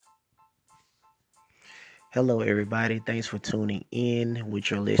Hello, everybody. Thanks for tuning in with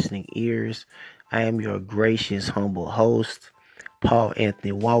your listening ears. I am your gracious, humble host, Paul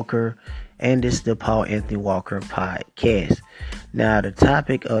Anthony Walker, and this is the Paul Anthony Walker podcast. Now, the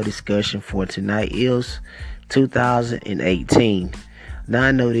topic of discussion for tonight is 2018. Now,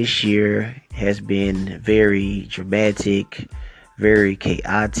 I know this year has been very dramatic, very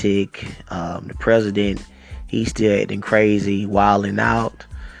chaotic. The president, he's still acting crazy, wilding out.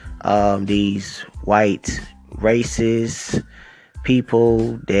 These white racist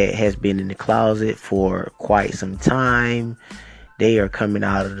people that has been in the closet for quite some time, they are coming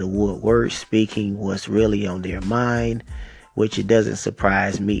out of the woodwork speaking what's really on their mind, which it doesn't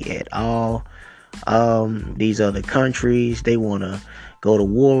surprise me at all. These other countries, they want to go to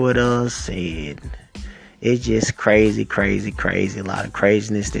war with us, and it's just crazy, crazy, crazy. A lot of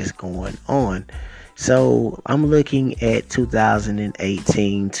craziness that's going on. So I'm looking at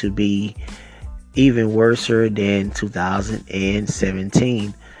 2018 to be even worse than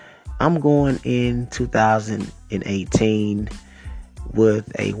 2017. I'm going in 2018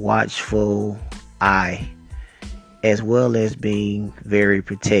 with a watchful eye, as well as being very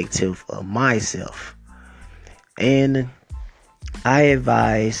protective of myself. And I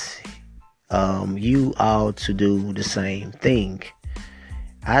advise you all to do the same thing.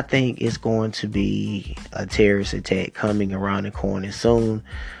 I think it's going to be a terrorist attack coming around the corner soon.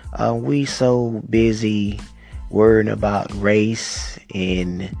 We so busy worrying about race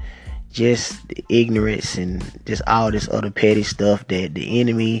and just ignorance and just all this other petty stuff that the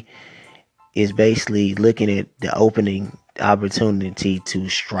enemy is basically looking at the opening opportunity to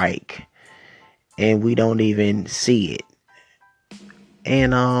strike, and we don't even see it.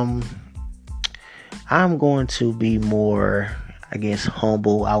 And I'm going to be more, I guess,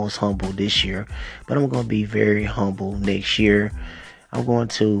 humble. I was humble this year, but I'm going to be very humble next year. I'm going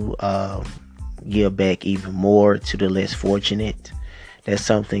to give back even more to the less fortunate. That's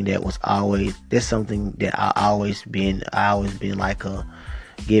something that was always. That's something that I always been. I always been like a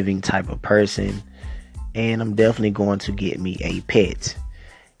giving type of person, and I'm definitely going to get me a pet.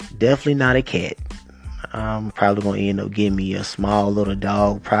 Definitely not a cat. I'm probably going to end up getting me a small little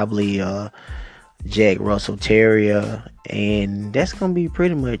dog, probably a Jack Russell Terrier, and that's gonna be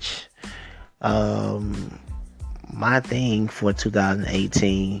pretty much my thing for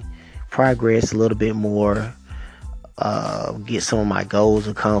 2018. Progress a little bit more, get some of my goals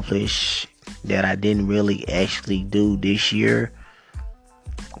accomplished that I didn't really actually do this year.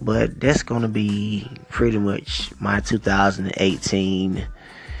 But that's gonna be pretty much my 2018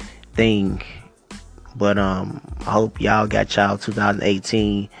 thing. But I hope y'all got y'all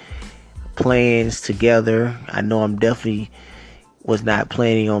 2018 plans together. I know I'm definitely was not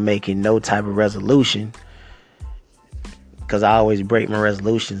planning on making no type of resolution, because I always break my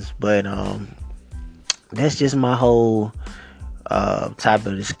resolutions. But that's just my whole type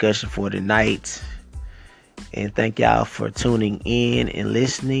of discussion for tonight. And thank y'all for tuning in and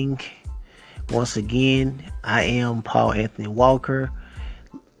listening. Once again, I am Paul Anthony Walker,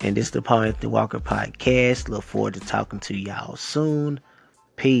 and this is the Paul Anthony Walker podcast. Look forward to talking to y'all soon.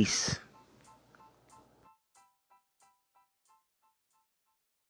 Peace.